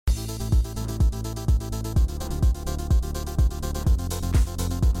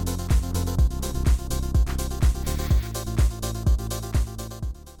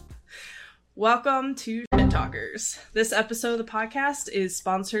Welcome to Shit Talkers. This episode of the podcast is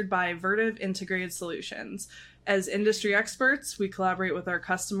sponsored by Vertiv Integrated Solutions. As industry experts, we collaborate with our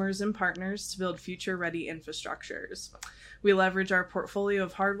customers and partners to build future-ready infrastructures. We leverage our portfolio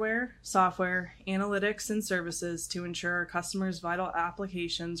of hardware, software, analytics, and services to ensure our customers' vital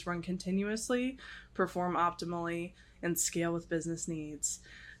applications run continuously, perform optimally, and scale with business needs.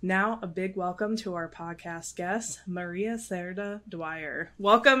 Now, a big welcome to our podcast guest, Maria Cerda Dwyer.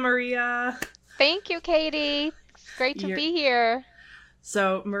 Welcome, Maria. Thank you, Katie. It's great to be here.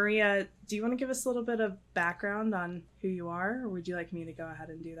 So, Maria, do you want to give us a little bit of background on who you are, or would you like me to go ahead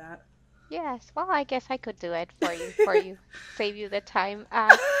and do that? Yes. Well, I guess I could do it for you, save you the time.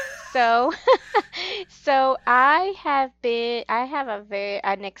 So I have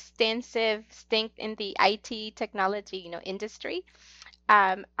an extensive stint in the IT technology, industry.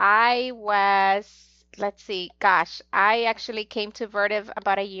 I actually came to Vertiv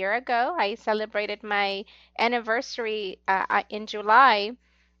about a year ago. I celebrated my anniversary in July,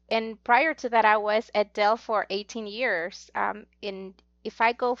 and prior to that, I was at Dell for 18 years. If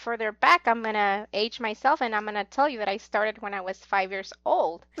I go further back, I'm gonna age myself, and I'm gonna tell you that I started when I was 5 years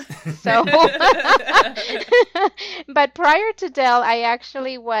old. So, but prior to Dell, I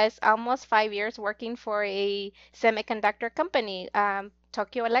actually was almost 5 years working for a semiconductor company,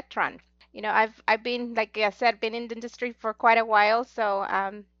 Tokyo Electron. I've been, like I said, been in the industry for quite a while. So,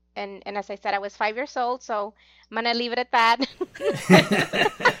 and as I said, I was 5 years old. So I'm gonna leave it at that.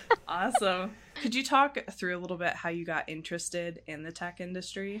 Awesome. Could you talk through a little bit how you got interested in the tech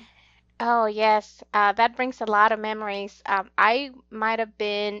industry? Oh, yes. That brings a lot of memories. I might have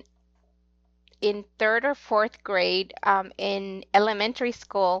been in third or fourth grade in elementary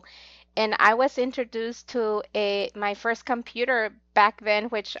school, and I was introduced to my first computer back then,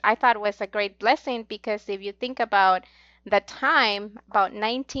 which I thought was a great blessing because if you think about the time, about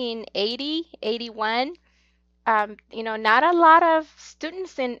 1980, 81, not a lot of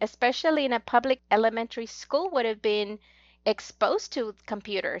students especially in a public elementary school would have been exposed to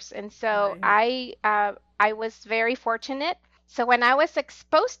computers. And so Right. I was very fortunate. So when I was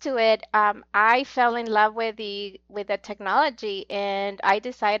exposed to it, I fell in love with the technology, and I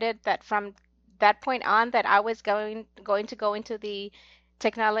decided that from that point on that I was going to go into the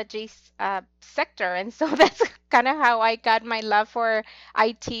technology sector. And so that's kind of how I got my love for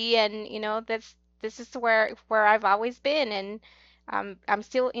IT, and this is where I've always been, and I'm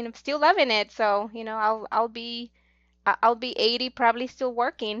still loving it. So I'll be 80, probably still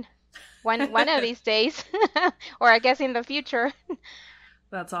working one of these days, or I guess in the future.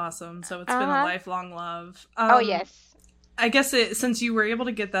 That's awesome. So it's been a lifelong love. Oh, yes. I guess since you were able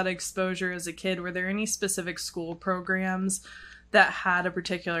to get that exposure as a kid, were there any specific school programs that had a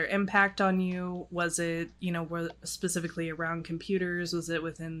particular impact on you? Was it, specifically around computers? Was it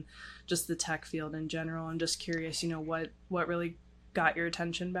within just the tech field in general? I'm just curious, what really got your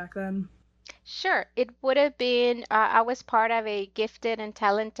attention back then? Sure. It would have been, I was part of a gifted and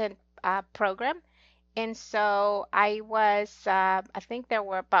talented program. And so I think there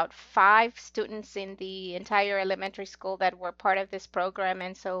were about 5 students in the entire elementary school that were part of this program.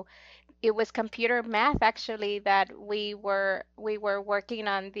 And so it was computer math actually that we were working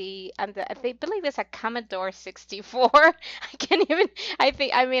on I believe it's a Commodore 64. I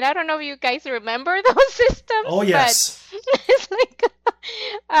don't know if you guys remember those systems. Oh, yes. But it's like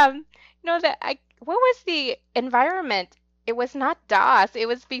what was the environment? It was not DOS. It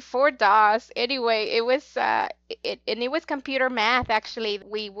was before DOS. Anyway, it was it was computer math actually.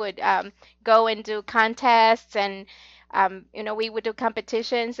 We would go and do contests, and we would do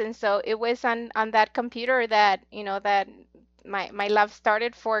competitions, and so it was on that computer that that my love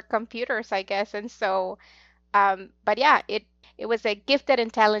started for computers, I guess. And so but yeah, it was a gifted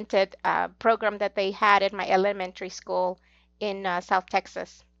and talented program that they had at my elementary school in South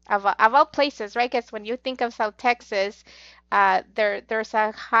Texas. Of all places, right? Because when you think of South Texas, there's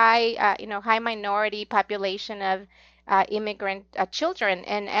a high minority population of immigrant children,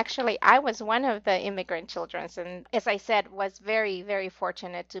 and actually I was one of the immigrant children, and as I said, was very, very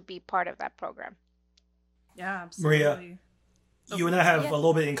fortunate to be part of that program. Yeah, absolutely. Maria, you and I have a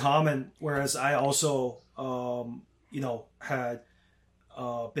little bit in common, whereas I also had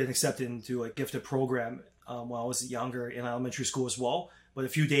been accepted into a gifted program when I was younger in elementary school as well. But a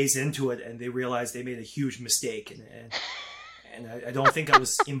few days into it, and they realized they made a huge mistake, and I don't think I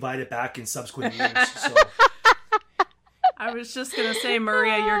was invited back in subsequent years. So. I was just gonna say,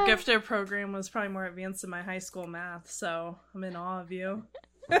 Maria, your gifted program was probably more advanced than my high school math, so I'm in awe of you.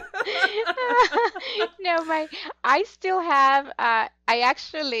 No, I still have. I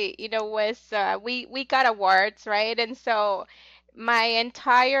actually, was we got awards, right? And so my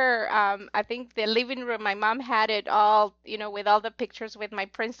entire I think the living room, my mom had it all, with all the pictures with my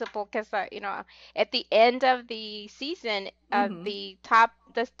principal, because at the end of the season, the top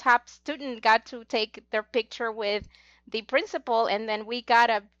student got to take their picture with the principal, and then we got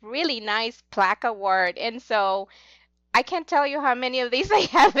a really nice plaque award. And so I can't tell you how many of these I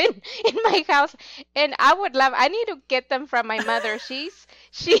have in my house, and I need to get them from my mother. She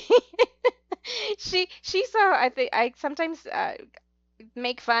she's I think I sometimes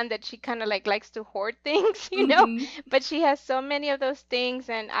make fun that she kind of like likes to hoard things, but she has so many of those things,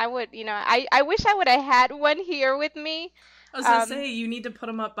 and I wish I would have had one here with me. I was gonna say, you need to put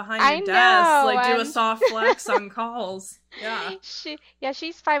them up behind I your desk, know, like do a soft flex on calls. Yeah.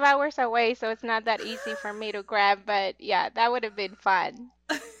 She's 5 hours away, so it's not that easy for me to grab, but yeah, that would have been fun.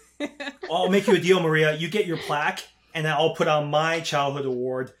 I'll make you a deal, Maria. You get your plaque, and then I'll put on my childhood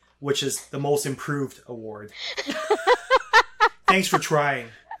award, which is the most improved award. Thanks for trying.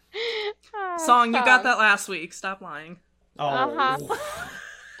 Song, you got that last week. Stop lying. Oh. Uh-huh.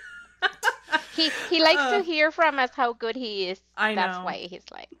 He likes to hear from us how good he is. I know. That's why he's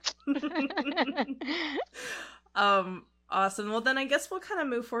like. Awesome. Well, then I guess we'll kind of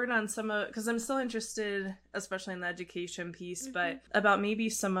move forward on some of, because I'm still interested, especially in the education piece, but about maybe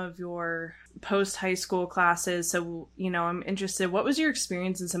some of your post-high school classes. So, I'm interested, what was your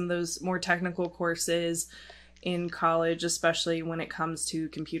experience in some of those more technical courses in college, especially when it comes to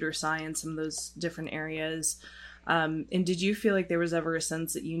computer science and those different areas? And did you feel like there was ever a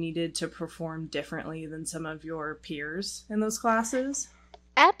sense that you needed to perform differently than some of your peers in those classes?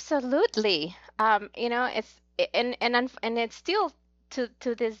 Absolutely. It's and it's still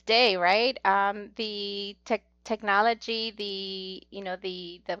to this day, right? The technology, the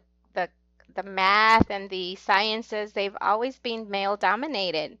math and the sciences, they've always been male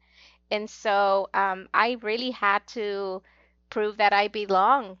dominated, and so I really had to prove that I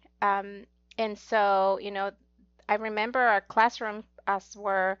belong. And so I remember our classroom us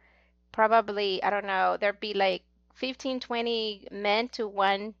were probably, I don't know, there'd be like 15, 20 men to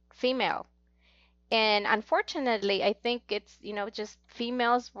one female. And unfortunately, I think it's, just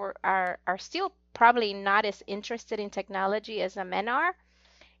females are still probably not as interested in technology as the men are.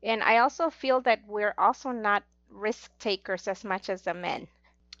 And I also feel that we're also not risk takers as much as the men.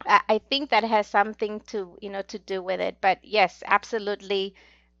 I think that has something to do with it. But yes, absolutely.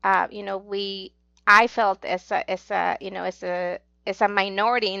 I felt as a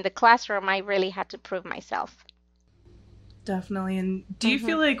minority in the classroom, I really had to prove myself. Definitely. And do you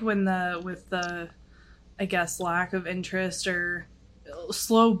feel like with the, I guess, lack of interest or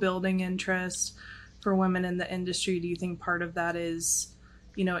slow building interest for women in the industry, do you think part of that is,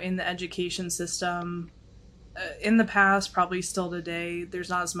 in the education system, in the past, probably still today, there's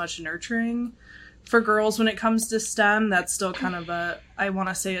not as much nurturing for girls when it comes to STEM? That's still kind of I want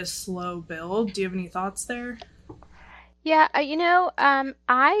to say a slow build. Do you have any thoughts there? Yeah,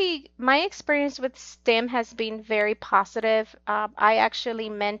 my experience with STEM has been very positive. I actually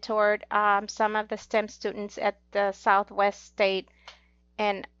mentored some of the STEM students at the Southwest State,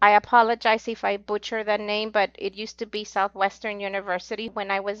 and I apologize if I butcher that name, but it used to be Southwestern University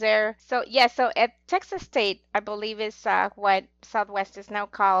when I was there. So yeah, so at Texas State, I believe is what Southwest is now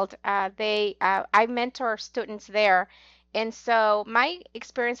called. I mentor students there, and so my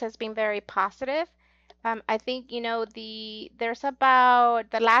experience has been very positive. I think, there's about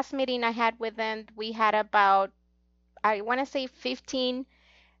the last meeting I had with them, we had about, I want to say 15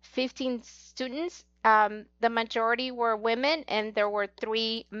 students. The majority were women, and there were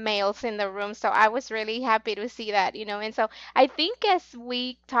 3 males in the room. So I was really happy to see that, and so I think as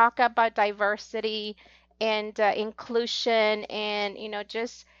we talk about diversity and inclusion and,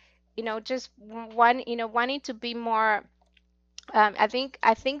 just wanting to be more, I think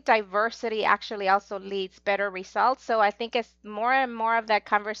diversity actually also leads better results. So I think as more and more of that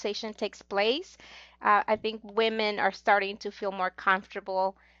conversation takes place, I think women are starting to feel more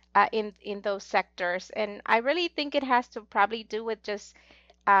comfortable in those sectors. And I really think it has to probably do with just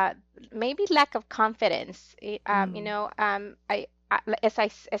maybe lack of confidence. As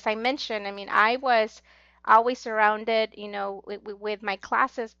I mentioned, I mean, I was always surrounded, with my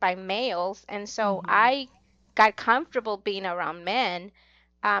classes by males, and so I got comfortable being around men,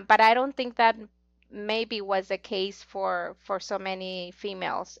 but I don't think that maybe was the case for so many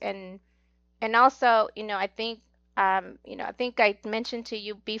females. And also, I think I mentioned to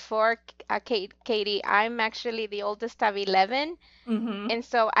you before, Katie, I'm actually the oldest of 11, and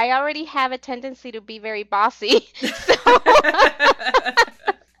so I already have a tendency to be very bossy.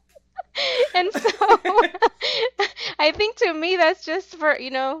 And so I think to me that's just for,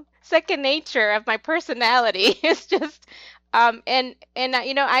 second nature of my personality. It's just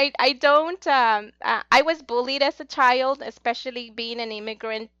I don't I was bullied as a child, especially being an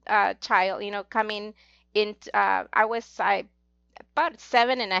immigrant child, coming in. I about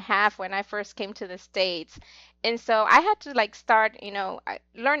 7.5 when I first came to the States. And so I had to like start,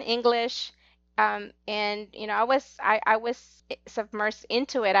 learn English. And I was submersed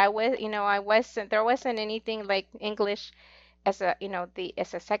into it. There wasn't anything like English as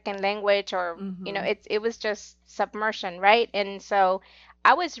a second language, or Mm-hmm. it was just submersion, right? And so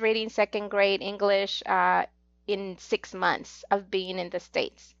I was reading second grade English in 6 months of being in the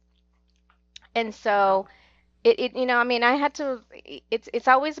States. And so Wow. I mean, I had to. It's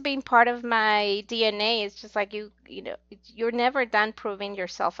always been part of my DNA. It's just like you're never done proving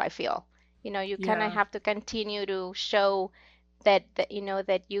yourself, I feel. You kind of Yeah. have to continue to show that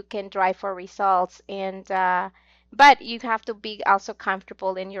you can drive for results, and but you have to be also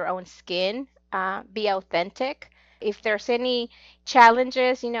comfortable in your own skin, be authentic. If there's any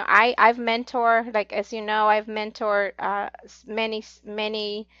challenges, I've mentored, like, as you know, I've mentored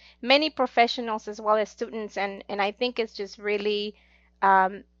many professionals as well as students, and I think it's just really,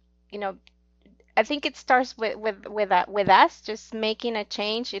 um, you know, I think it starts with us just making a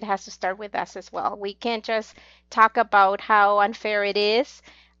change. It has to start with us as well. We can't just talk about how unfair it is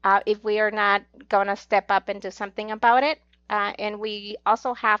if we are not gonna step up and do something about it. And we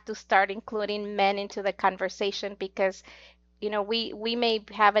also have to start including men into the conversation, because we may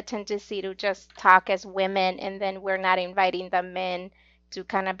have a tendency to just talk as women, and then we're not inviting the men to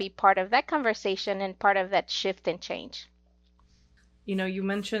kind of be part of that conversation and part of that shift and change. You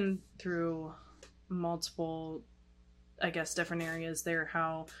mentioned through multiple, I guess, different areas there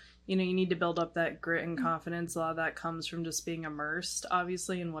how, you need to build up that grit and confidence. A lot of that comes from just being immersed,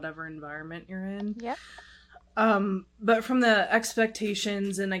 obviously, in whatever environment you're in. Yep. But from the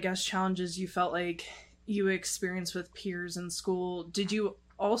expectations and I guess challenges you felt like you experienced with peers in school, did you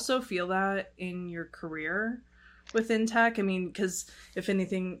also feel that in your career within tech? I mean, because if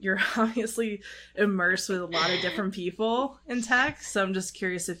anything, you're obviously immersed with a lot of different people in tech. So I'm just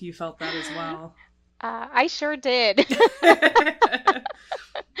curious if you felt that as well. I sure did.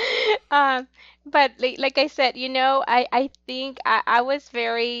 But like I said, I think I was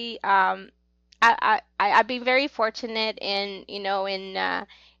very I've been very fortunate in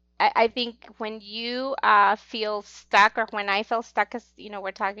I think when you feel stuck, or when I felt stuck, because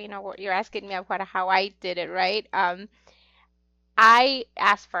we're talking, you're asking me about how I did it, right? I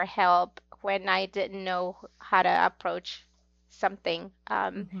asked for help when I didn't know how to approach something,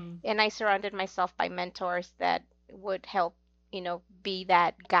 Mm-hmm. and I surrounded myself by mentors that would help, be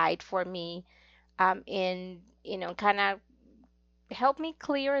that guide for me, in kind of help me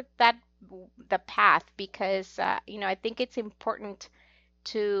clear the path, because I think it's important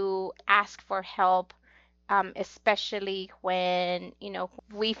to ask for help, especially when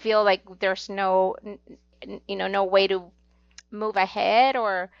we feel like there's no way to move ahead,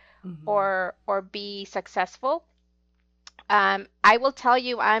 Mm-hmm. or be successful. I will tell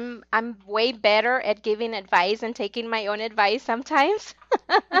you, I'm way better at giving advice and taking my own advice sometimes.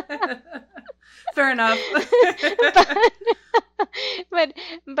 Fair enough. but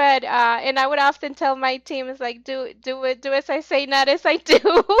but and I would often tell my team, it's like, do as I say, not as I do.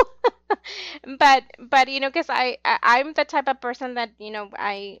 But because I'm the type of person that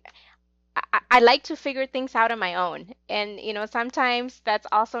I like to figure things out on my own, and sometimes that's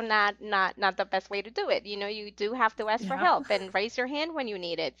also not the best way to do it. You do have to ask for Yeah. help and raise your hand when you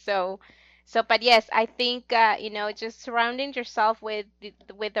need it. But yes, I think just surrounding yourself with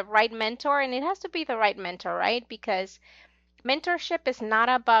the right mentor, and it has to be the right mentor, right? Because mentorship is not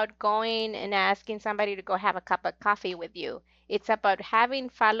about going and asking somebody to go have a cup of coffee with you. It's about having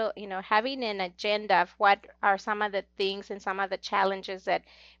an agenda of what are some of the things and some of the challenges that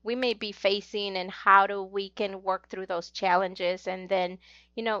we may be facing, and how do we can work through those challenges, and then,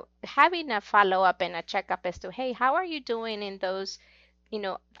 having a follow up and a checkup as to, hey, how are you doing in those,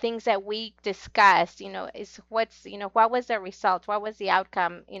 things that we discussed, what was the result? What was the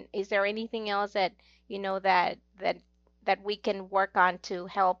outcome? Is there anything else that, that we can work on to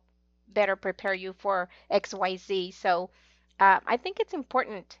help better prepare you for XYZ? So I think it's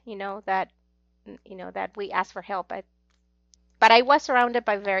important, that we ask for help. But I was surrounded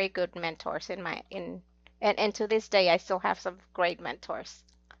by very good mentors and to this day I still have some great mentors.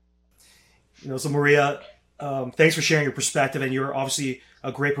 So Maria, thanks for sharing your perspective, and you're obviously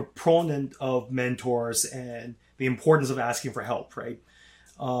a great proponent of mentors and the importance of asking for help, right?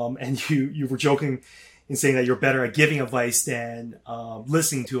 And you were joking in saying that you're better at giving advice than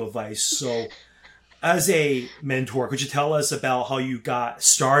listening to advice. So, as a mentor, could you tell us about how you got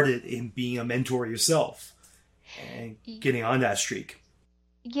started in being a mentor yourself? and getting on that streak?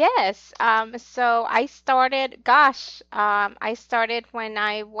 Yes. So I started when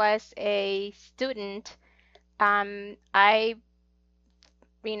I was a student. I,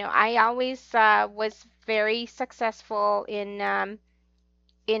 I always was very successful in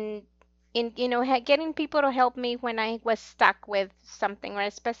getting people to help me when I was stuck with something,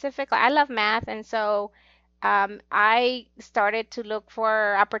 right? Specifically, I love math, and so I started to look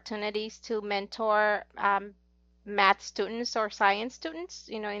for opportunities to mentor math students or science students,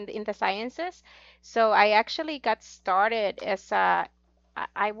 in the sciences. So I actually got started as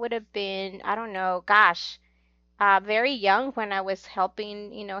I would have been, I don't know, gosh, very young when I was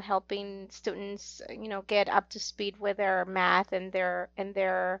helping students, get up to speed with their math and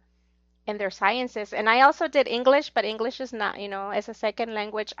their sciences. And I also did English, but English is not, as a second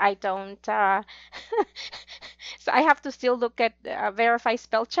language, I don't, so I have to still look at verify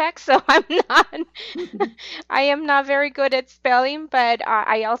spell check. So I am not very good at spelling, but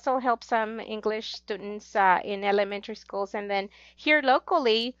I also help some English students in elementary schools. And then here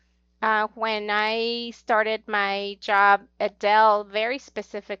locally, when I started my job at Dell, very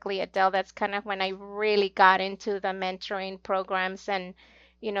specifically at Dell, that's kind of when I really got into the mentoring programs and,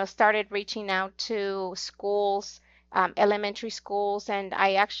 started reaching out to schools, elementary schools. And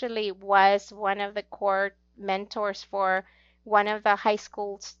I actually was one of the core mentors for one of the high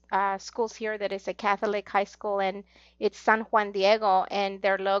schools here that is a Catholic high school, and it's San Juan Diego, and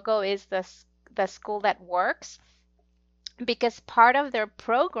their logo is the school that works, because part of their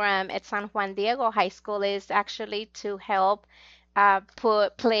program at San Juan Diego High School is actually to help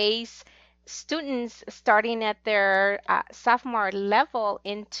place students starting at their sophomore level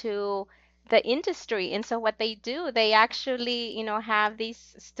into the industry. And so what they do, they actually, have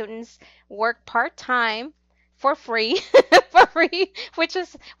these students work part-time for free, for free, which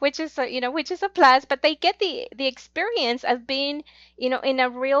is a plus, but they get the experience of being, in a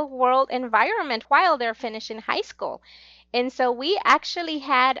real world environment while they're finishing high school. And so we actually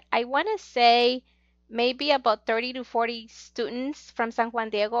had, I want to say, maybe about 30 to 40 students from San Juan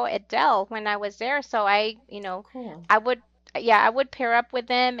Diego at Dell when I was there. So Cool. I would, yeah, I would pair up with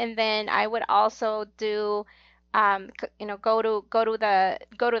them, and then I would also do, go to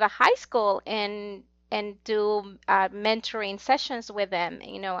the high school and do mentoring sessions with them.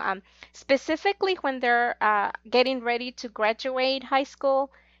 Specifically when they're getting ready to graduate high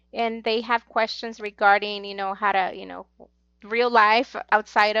school, and they have questions regarding, how to, real life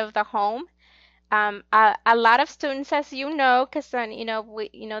outside of the home. A lot of students, as you know, because then,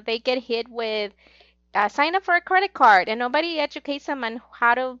 they get hit with sign up for a credit card, and nobody educates them on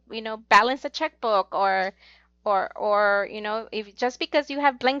how to, balance a checkbook, or if just because you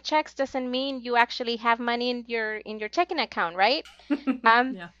have blank checks doesn't mean you actually have money in your checking account, right?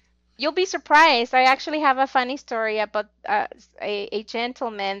 Um, Yeah. You'll be surprised. I actually have a funny story about a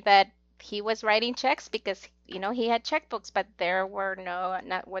gentleman that he was writing checks because he had checkbooks, but there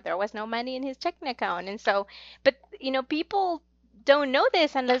was no money in his checking account. And so, but people don't know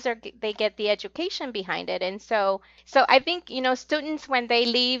this unless they get the education behind it. And so I think students, when they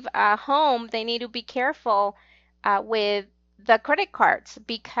leave home, they need to be careful with the credit cards,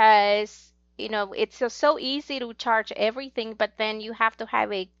 because it's so easy to charge everything, but then you have to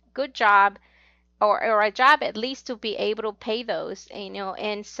have a good job, or a job at least, to be able to pay those.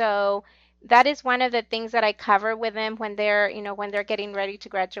 And so that is one of the things that I cover with them when they're getting ready to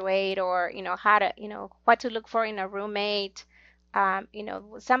graduate, or how to what to look for in a roommate.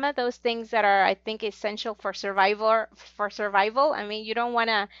 Some of those things that are, I think, essential for survival. I mean,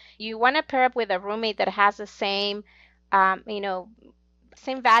 you want to pair up with a roommate that has the um, you know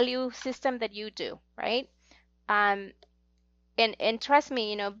same value system that you do, right? um, and trust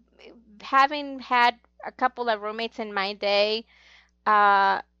me, having had a couple of roommates in my day,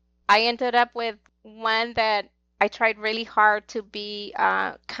 uh, I ended up with one that I tried really hard to be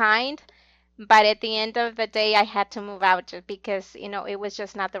kind, but at the end of the day, I had to move out just because, it was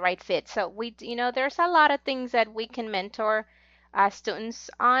just not the right fit. So there's a lot of things that we can mentor students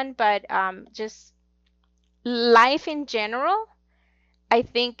on, but just life in general, I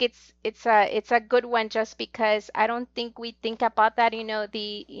think it's a good one, just because I don't think we think about that. We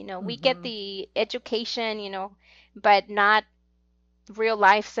get Mm-hmm. the education, but not real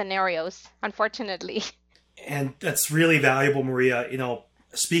life scenarios, unfortunately. And that's really valuable, Maria.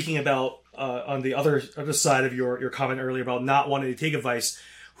 Speaking about on the other side of your comment earlier about not wanting to take advice,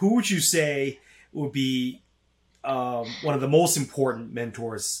 who would you say would be one of the most important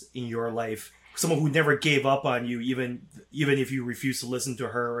mentors in your life? Someone who never gave up on you, even if you refused to listen to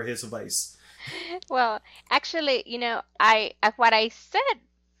her or his advice. Well, actually, I what I said,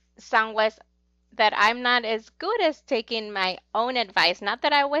 Sang, was that I'm not as good as taking my own advice. Not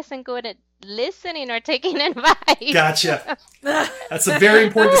that I wasn't good at listening or taking advice. Gotcha. That's a very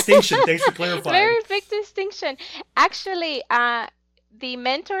important distinction. Thanks for clarifying. Very big distinction. Actually, the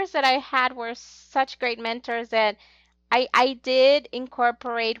mentors that I had were such great mentors that I did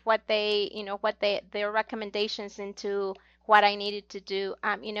incorporate what their recommendations into what I needed to do.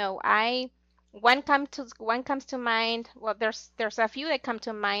 One comes to mind. Well, there's a few that come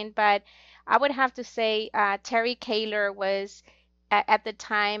to mind, but I would have to say Terry Kaler was at the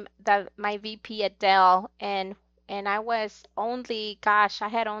time my VP at Dell, and I was only, gosh, I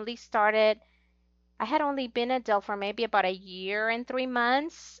had only been at Dell for maybe about a year and 3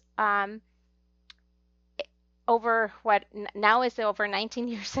 months. Over what now is over 19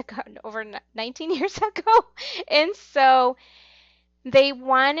 years ago, over 19 years ago. And so they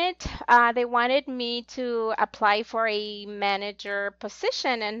wanted me to apply for a manager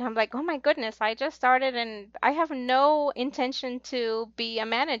position, and I'm like, oh my goodness, I just started and I have no intention to be a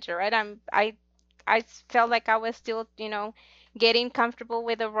manager, right? I felt like I was still, getting comfortable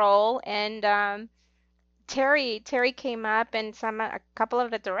with the role, and Terry came up and a couple of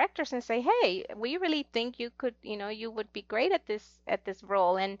the directors and say, "Hey, we really think you could, you would be great at this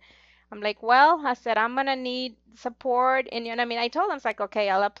role." And I'm like, "Well," I said, "I'm gonna need support." And I mean, I told them, it's like, "Okay,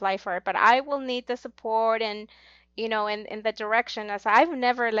 I'll apply for it, but I will need the support and, in the direction." As I've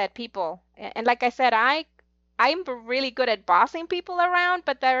never led people, and like I said, I'm really good at bossing people around,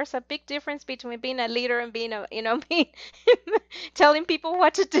 but there's a big difference between being a leader and being telling people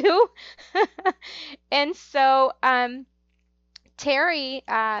what to do. And so Terry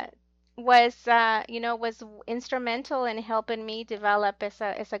was instrumental in helping me develop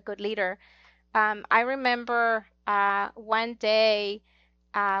as a good leader. I remember one day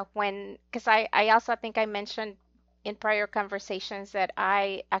because I also think I mentioned in prior conversations that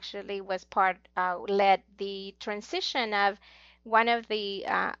I actually led the transition of one of the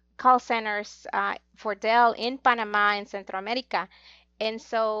call centers for Dell in Panama in Central America. And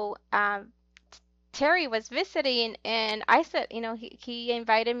so Terry was visiting, and I said, he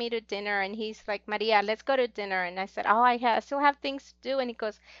invited me to dinner, and he's like, Maria, let's go to dinner. And I said, oh, I still have things to do. And he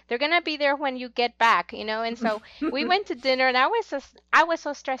goes, they're gonna be there when you get back, And so we went to dinner, and I was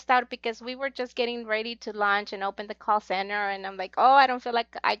so stressed out because we were just getting ready to launch and open the call center, and I'm like, oh, I don't feel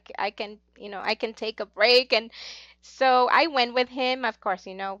like I can, I can take a break. And so I went with him. Of course,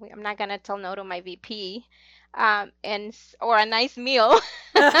 I'm not gonna tell no to my VP. Or a nice meal.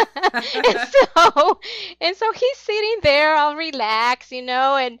 and so he's sitting there all relaxed,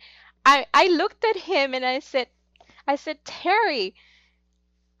 and I looked at him and I said, Terry,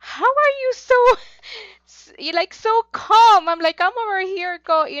 how are you you like so calm? I'm like, I'm over here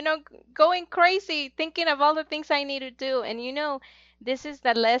going crazy thinking of all the things I need to do. And this is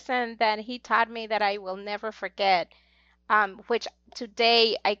the lesson that he taught me that I will never forget. Which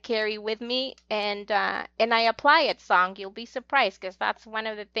today I carry with me, and I apply it, Song. You'll be surprised because that's one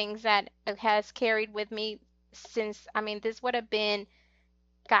of the things that has carried with me since. I mean, this would have been,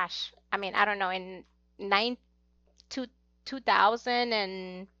 gosh, I mean, I don't know, in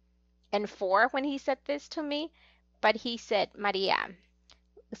 2004 when he said this to me. But he said, Maria,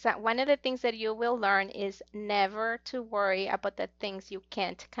 so one of the things that you will learn is never to worry about the things you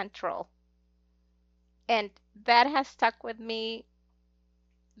can't control. And that has stuck with me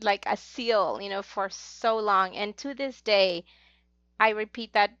like a seal, for so long. And to this day, I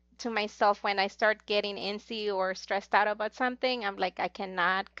repeat that to myself when I start getting antsy or stressed out about something. I'm like, I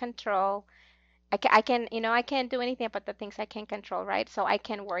cannot control. I can't do anything about the things I can't control, right? So I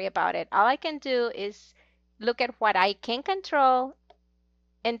can't worry about it. All I can do is look at what I can control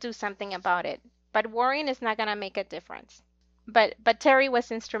and do something about it. But worrying is not going to make a difference. But Terry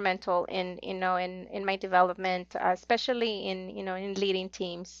was instrumental in my development, especially in leading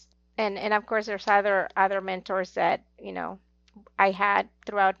teams. And of course there's other mentors that I had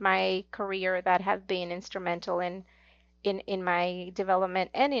throughout my career that have been instrumental in my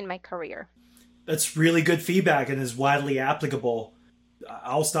development and in my career. That's really good feedback and is widely applicable.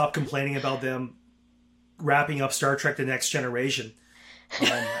 I'll stop complaining about them wrapping up Star Trek: The Next Generation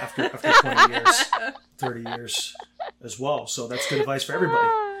after 20 years, 30 years as well. So that's good advice for everybody.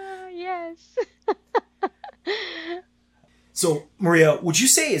 Yes. So, Maria, would you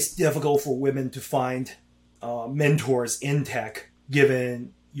say it's difficult for women to find mentors in tech,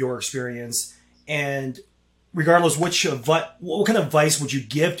 given your experience? And regardless, what kind of advice would you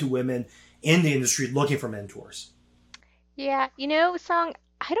give to women in the industry looking for mentors? Yeah, Song,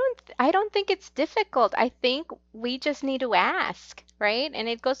 I don't think it's difficult. I think we just need to ask, right? And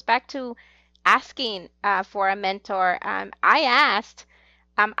it goes back to asking for a mentor. I asked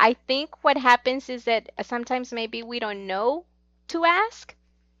I think what happens is that sometimes maybe we don't know to ask.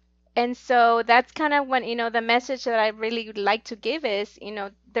 And so that's kind of when, the message that I really would like to give is,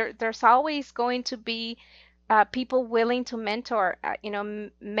 there's always going to be people willing to mentor,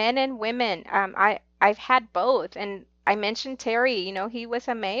 men and women. I've had both, and I mentioned Terry. He was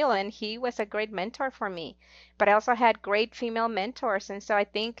a male, and he was a great mentor for me. But I also had great female mentors, and so I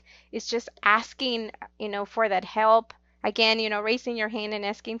think it's just asking, for that help. Again, raising your hand and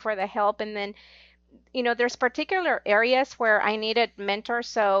asking for the help, and then there's particular areas where I needed mentors.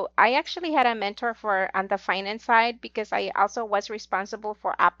 So I actually had a mentor for on the finance side because I also was responsible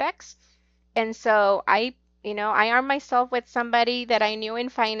for OpEx. And so I armed myself with somebody that I knew in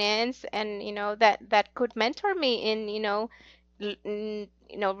finance and, that could mentor me in,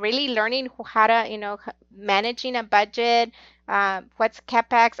 really learning how to, managing a budget, what's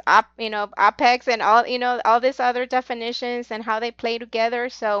CapEx, OpEx and all, all these other definitions and how they play together.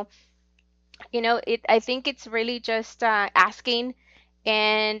 So, I think it's really just asking.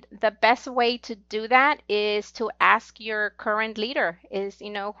 And the best way to do that is to ask your current leader is,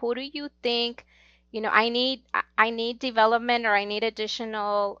 who do you think, I need development or I need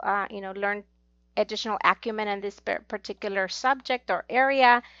additional, learn additional acumen in this particular subject or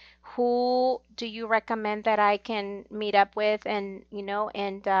area. Who do you recommend that I can meet up with and,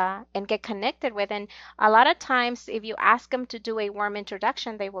 and get connected with? And a lot of times, if you ask them to do a warm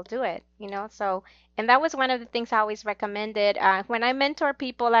introduction, they will do it, So, and that was one of the things I always recommended. When I mentor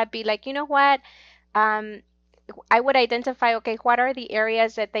people, I'd be like, you know what? Um, I would identify, okay, what are the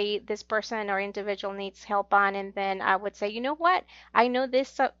areas that this person or individual needs help on, and then I would say, you know what? I know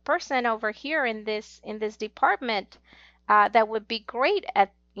this person over here in this department that would be great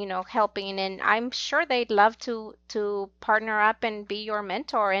at helping, and I'm sure they'd love to partner up and be your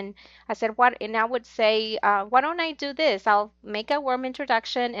mentor. And I said, what? And I would say, why don't I do this? I'll make a warm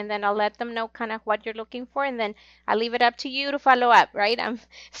introduction, and then I'll let them know kind of what you're looking for, and then I'll leave it up to you to follow up, right?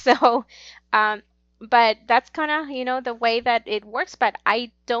 So. Um, but that's kind of, the way that it works. But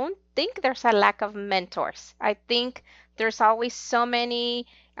I don't think there's a lack of mentors. I think there's always so many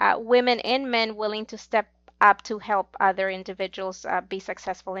women and men willing to step up to help other individuals be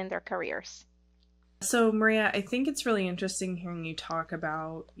successful in their careers. So, Maria, I think it's really interesting hearing you talk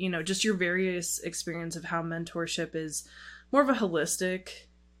about, just your various experience of how mentorship is more of a holistic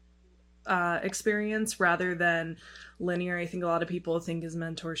experience rather than linear. I think a lot of people think as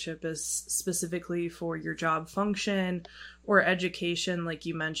mentorship is specifically for your job function or education, like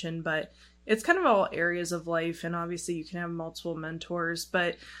you mentioned, but it's kind of all areas of life, and obviously you can have multiple mentors.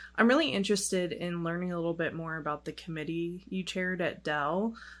 But I'm really interested in learning a little bit more about the committee you chaired at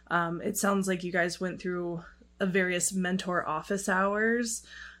Dell. It sounds like you guys went through a various mentor office hours.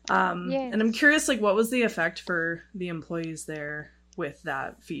 Yes. And I'm curious, what was the effect for the employees there with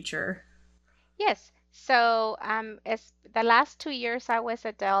that feature? Yes. So, as the last 2 years I was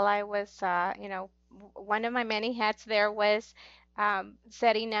at Dell, I was, one of my many hats there was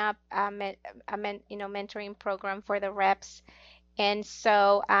setting up mentoring program for the reps. And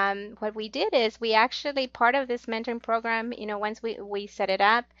so, what we did is we actually part of this mentoring program, once we set it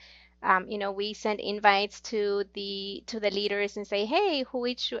up, we send invites to the leaders and say, hey,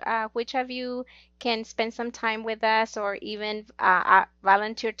 which of you can spend some time with us, or even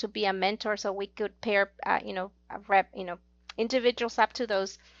volunteer to be a mentor, so we could pair, a rep, individuals up to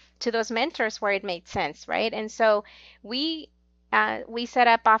those mentors where it made sense, right? And so we set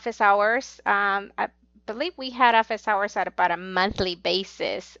up office hours. I believe we had office hours at about a monthly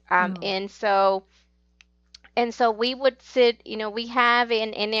basis, and so we would sit, we have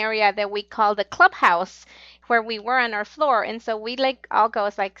an area that we call the clubhouse where we were on our floor. And so we all go,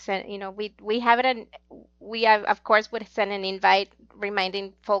 it's like, we have it, and we have, of course, would send an invite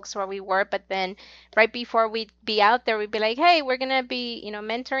reminding folks where we were. But then right before we'd be out there, we'd be like, hey, we're going to be,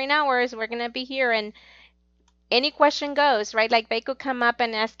 mentoring hours. We're going to be here. And any question goes, right? Like they could come up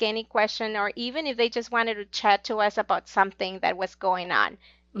and ask any question, or even if they just wanted to chat to us about something that was going on.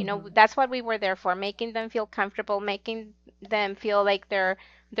 That's what we were there for, making them feel comfortable, making them feel like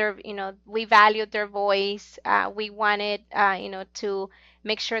we valued their voice. We wanted, to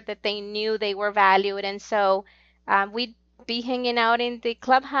make sure that they knew they were valued. And so we'd be hanging out in the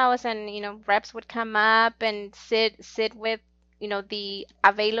clubhouse, and, reps would come up and sit with, the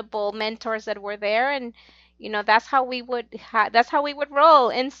available mentors that were there. And, that's how we would roll.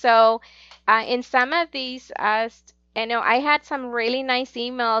 And so in some of these, I had some really nice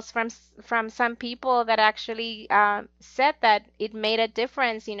emails from some people that actually said that it made a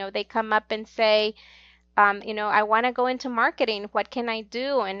difference. They come up and say, I want to go into marketing. What can I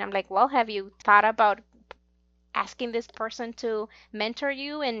do? And I'm like, well, have you thought about asking this person to mentor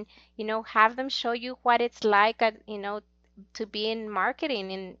you and, have them show you what it's like to be in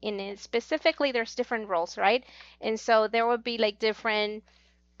marketing. Specifically, there's different roles, right? And so there would be like different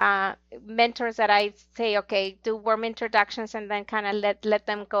uh, mentors that I say, okay, do warm introductions and then kind of let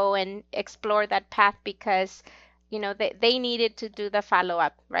them go and explore that path because, they needed to do the follow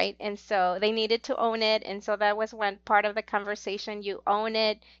up, right? And so they needed to own it. And so that was one part of the conversation. You own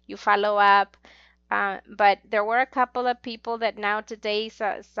it, you follow up. But there were a couple of people that now today,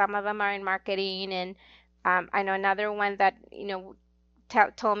 so some of them are in marketing. And I know another one that,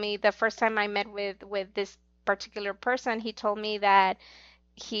 told me the first time I met with this particular person, he told me that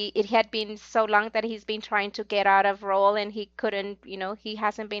it had been so long that he's been trying to get out of role and he couldn't, he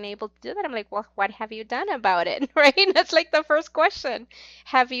hasn't been able to do that. I'm like, well, what have you done about it? Right? That's like the first question.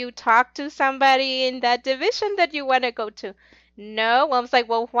 Have you talked to somebody in that division that you want to go to? No. Well, I was like,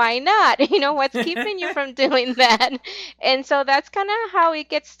 well, why not? What's keeping you from doing that? And so that's kind of how it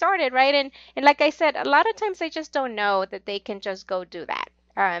gets started, right? And like I said, a lot of times they just don't know that they can just go do that.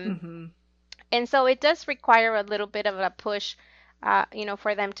 And so it does require a little bit of a push,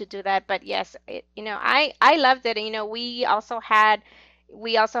 for them to do that. But yes, I loved it. We also had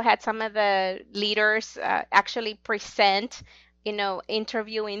some of the leaders actually present,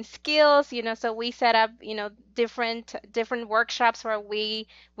 interviewing skills. So we set up, different workshops where we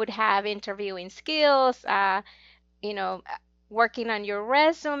would have interviewing skills, you know, working on your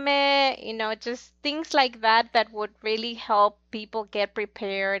resume, just things like that that would really help people get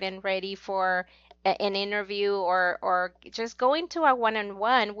prepared and ready for an interview or just going to a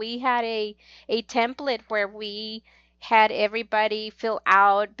one-on-one. We had a template where we had everybody fill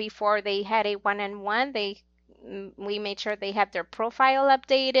out before they had a one-on-one. We made sure they had their profile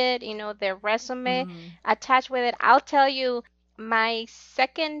updated, their resume attached with it. I'll tell you, my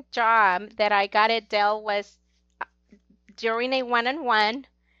second job that I got at Dell was during a one-on-one.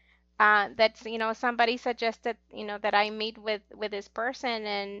 That's somebody suggested that I meet with this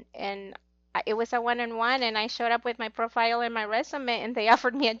person, and it was a one-on-one, and I showed up with my profile and my resume, and they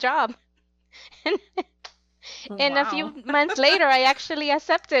offered me a job. And a few months later, I actually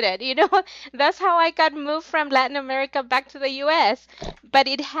accepted it. That's how I got moved from Latin America back to the U.S. But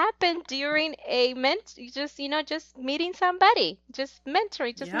it happened during just meeting somebody, just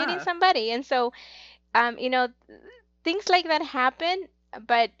mentoring, just meeting somebody. And so, things like that happen,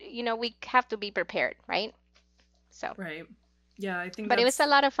 but we have to be prepared, right? So. Right. Yeah, I think. But it was a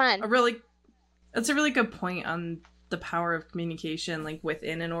lot of fun. That's a really good point on the power of communication, like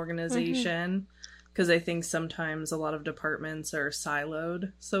within an organization. Because I think sometimes a lot of departments are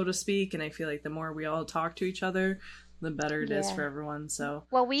siloed, so to speak, and I feel like the more we all talk to each other, the better it is for everyone. So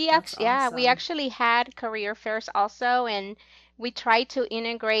well, we actually had career fairs also, and we tried to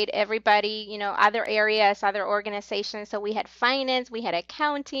integrate everybody, other areas, other organizations. So we had finance, we had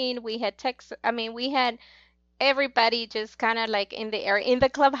accounting, we had tech. I mean, we had everybody just kind of like in the area, in the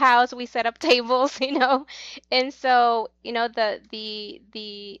clubhouse. We set up tables, and so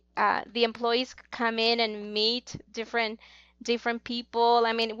the employees come in and meet different people.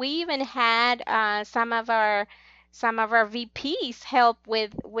 I mean, we even had some of our VPs help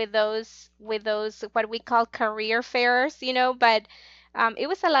with those what we call career fairs, but it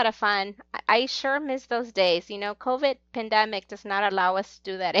was a lot of fun. I sure miss those days. COVID pandemic does not allow us to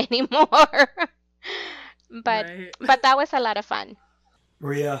do that anymore. But that was a lot of fun.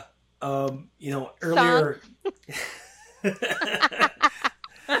 Maria, earlier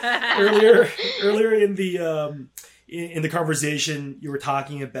earlier in the conversation, you were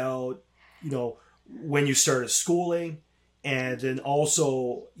talking about when you started schooling, and then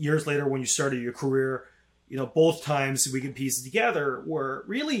also years later when you started your career. Both times we can piece it together were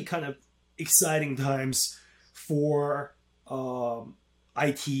really kind of exciting times for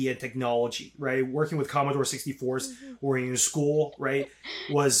IT and technology, right? Working with Commodore 64s or in school, right,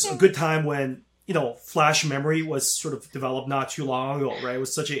 was a good time when, flash memory was sort of developed not too long ago, right? It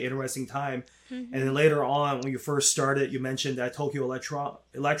was such an interesting time. And then later on, when you first started, you mentioned that Tokyo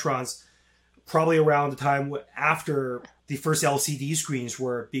Electrons, probably around the time after the first LCD screens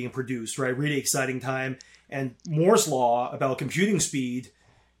were being produced, right? Really exciting time. And Moore's Law about computing speed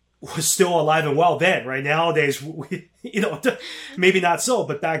was still alive and well then, right? Nowadays, maybe not so,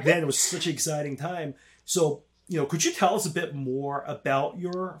 but back then it was such an exciting time. So, could you tell us a bit more about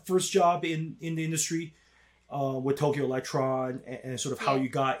your first job in the industry with Tokyo Electron and sort of how you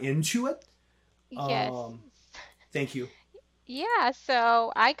got into it? Yes. Thank you. Yeah,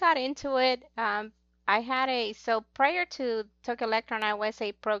 so I got into it. So prior to Tokyo Electron, I was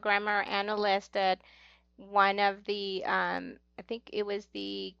a programmer analyst at one of the I think it was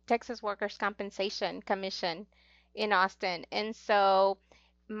the Texas Workers' Compensation Commission in Austin. And so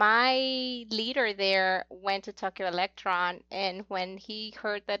my leader there went to Tokyo Electron, and when he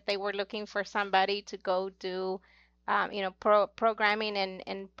heard that they were looking for somebody to go do, programming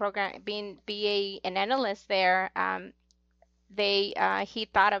and program being be an analyst there, they he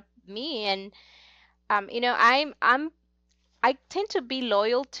thought of me, and I tend to be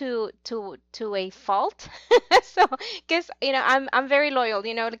loyal to a fault. So, because I'm very loyal.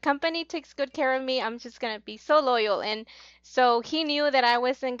 The company takes good care of me. I'm just gonna be so loyal. And so he knew that I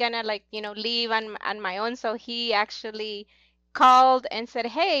wasn't gonna leave on my own. So he actually called and said,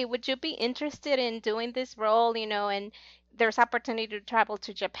 "Hey, would you be interested in doing this role? And there's opportunity to travel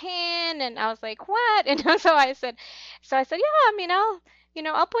to Japan." And I was like, "What?" And so I said, "Yeah,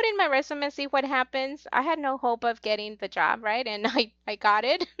 I'll put in my resume and see what happens." I had no hope of getting the job, right? And I got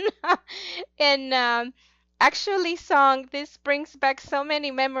it. And actually, Song, this brings back so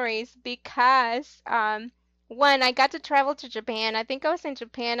many memories because one, I got to travel to Japan. I think I was in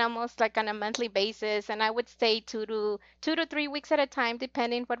Japan almost like on a monthly basis, and I would stay 2 to 3 weeks at a time,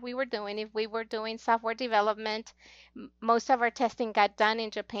 depending what we were doing. If we were doing software development, most of our testing got done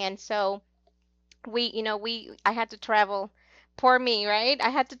in Japan. So I had to travel. Poor me, right? I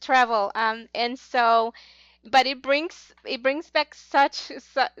had to travel. And so, but it brings back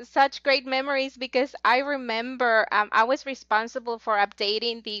such great memories because I remember I was responsible for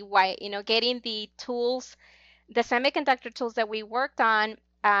updating getting the tools, the semiconductor tools that we worked on,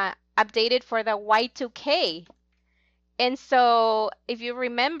 updated for the Y2K. And so, if you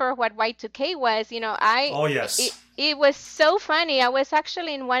remember what Y2K was, Oh, yes. it was so funny. I was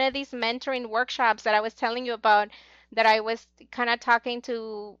actually in one of these mentoring workshops that I was telling you about, that I was kind of talking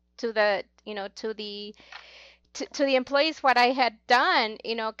to the to the employees what I had done,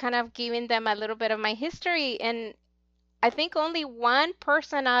 kind of giving them a little bit of my history. And I think only one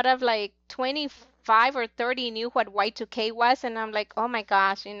person out of like 25 or 30 knew what Y2K was. And I'm like, oh my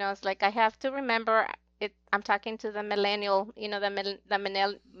gosh, it's like I have to remember it. I'm talking to the millennial,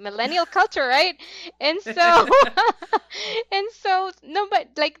 the millennial culture, right? And so, and so, no, but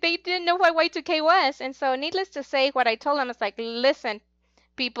like they didn't know what Y2K was. And so, needless to say, what I told them is like, listen,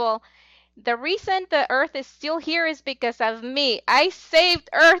 people, the reason the Earth is still here is because of me. I saved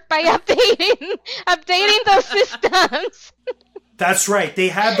Earth by updating those systems. That's right. They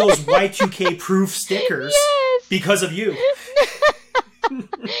had those Y2K proof stickers Yes. because of you.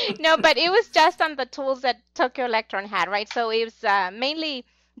 No, but it was just on the tools that Tokyo Electron had, right? So it was mainly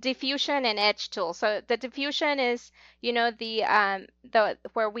diffusion and etch tools. So the diffusion is, the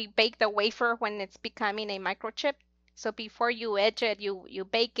where we bake the wafer when it's becoming a microchip. So before you etch it, you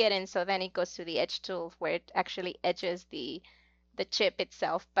bake it, and so then it goes to the etch tool where it actually etches the chip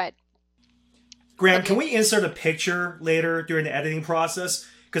itself. But Graham, can we insert a picture later during the editing process?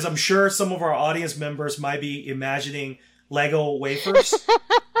 Because I'm sure some of our audience members might be imagining Lego wafers.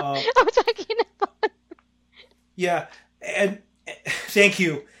 I'm talking about. Yeah, and thank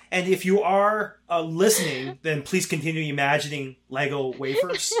you. And if you are listening, then please continue imagining Lego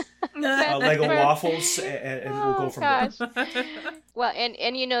wafers, Lego waffles, and we'll go from there. Well, and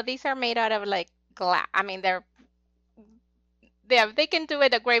these are made out of like glass. I mean, they can do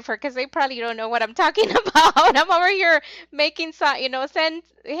it a wafer because they probably don't know what I'm talking about. I'm over here making send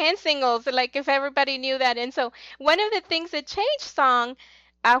hand signals like if everybody knew that. And so one of the things that changed Song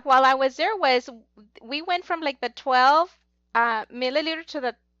while I was there was we went from like the 12 milliliter to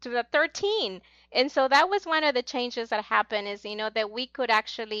the 13. And so that was one of the changes that happened is, that we could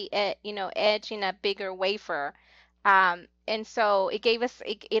actually, edge in a bigger wafer. And so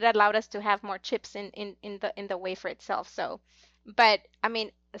it allowed us to have more chips in the wafer itself. So, but I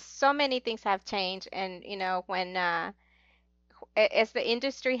mean, so many things have changed. And, when, as the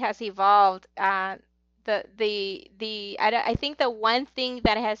industry has evolved, I think the one thing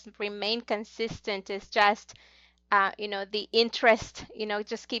that has remained consistent is just the interest,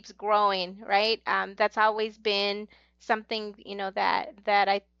 just keeps growing, right? That's always been something, that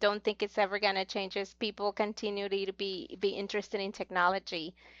I don't think it's ever going to change as people continue to be interested in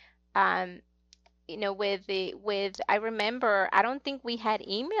technology. I remember, I don't think we had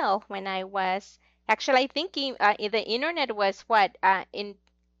email when I was, actually, I think the internet was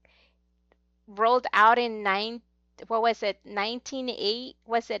rolled out in 1980?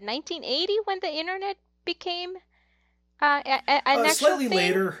 Was it 1980 when the internet became an actual slightly thing?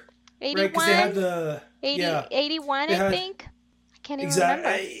 later, 81, right? Because they had the 81, I think. I can't even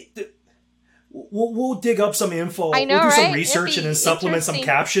remember. We'll dig up some info. I know, we'll do some right? research and then supplement some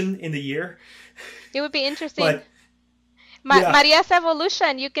caption in the year. It would be interesting. But Maria's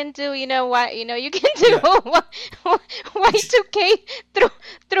Evolution. You can do, you know what, you can do Y2K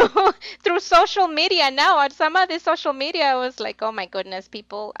through social media now. On some of the social media, I was like, oh my goodness,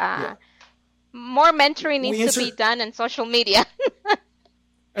 people. More mentoring needs to be done in social media.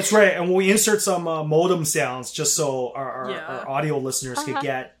 That's right, and we insert some modem sounds just so our audio listeners can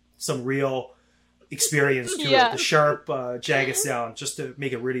get some real experience to it. The sharp, jagged sound, just to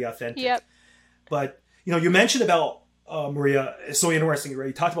make it really authentic. Yep. But you mentioned about Maria. It's so interesting, right?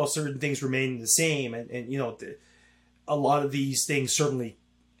 You talked about certain things remaining the same, and a lot of these things certainly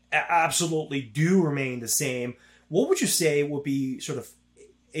absolutely do remain the same. What would you say would be sort of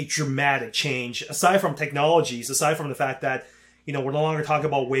a dramatic change, aside from technologies, aside from the fact that we're no longer talking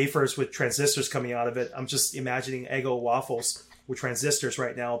about wafers with transistors coming out of it? I'm just imagining Eggo waffles with transistors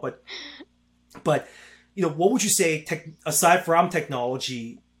right now. But what would you say, aside from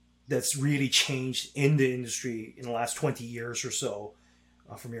technology, that's really changed in the industry in the last 20 years or so,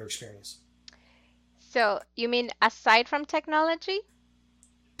 from your experience? So you mean aside from technology?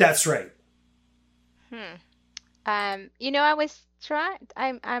 That's right. I was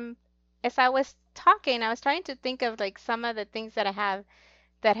as I was talking, I was trying to think of like some of the things that have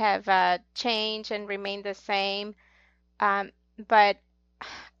changed and remained the same. But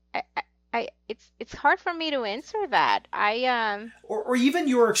it's hard for me to answer that. Or even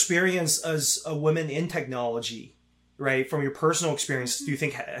your experience as a woman in technology, right? From your personal experience, do you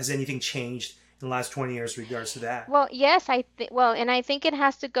think has anything changed in the last 20 years with regards to that? Well, yes, and I think it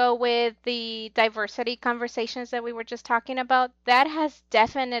has to go with the diversity conversations that we were just talking about. That has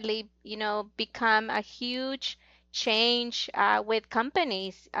definitely, become a huge change with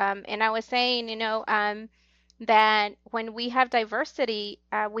companies. And I was saying, that when we have diversity,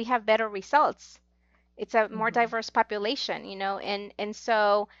 we have better results. It's a more diverse population, and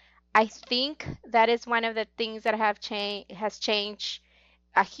so I think that is one of the things that has changed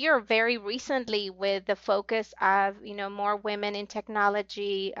here very recently, with the focus of more women in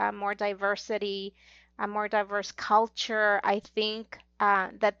technology, more diversity, a more diverse culture. I think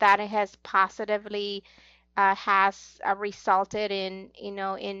that has positively has resulted in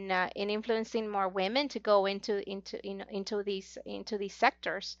in influencing more women to go into these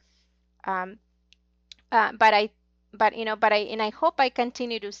sectors. But I hope I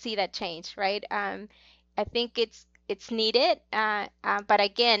continue to see that change, right? I think it's needed, but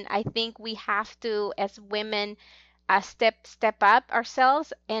again, I think we have to, as women, step up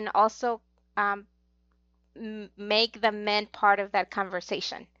ourselves, and also make the men part of that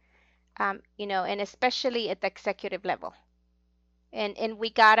conversation. And especially at the executive level. And we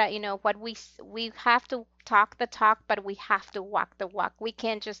gotta, we have to talk the talk, but we have to walk the walk. We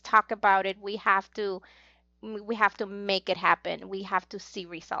can't just talk about it. We have to make it happen. We have to see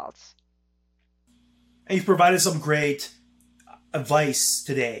results. And you've provided some great advice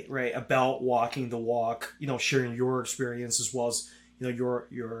today, right, about walking the walk, sharing your experience as well as,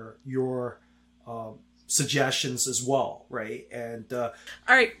 your suggestions as well, right? And all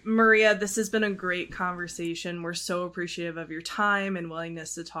right, Maria, this has been a great conversation. We're so appreciative of your time and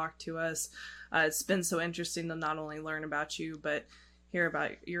willingness to talk to us. It's been so interesting to not only learn about you, but hear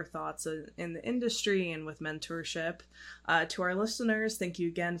about your thoughts in the industry and with mentorship. To our listeners, thank you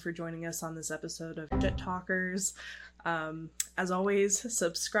again for joining us on this episode of JIT Talkers. As always,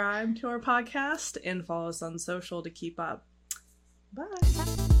 subscribe to our podcast and follow us on social to keep up.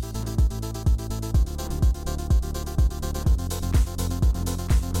 Bye.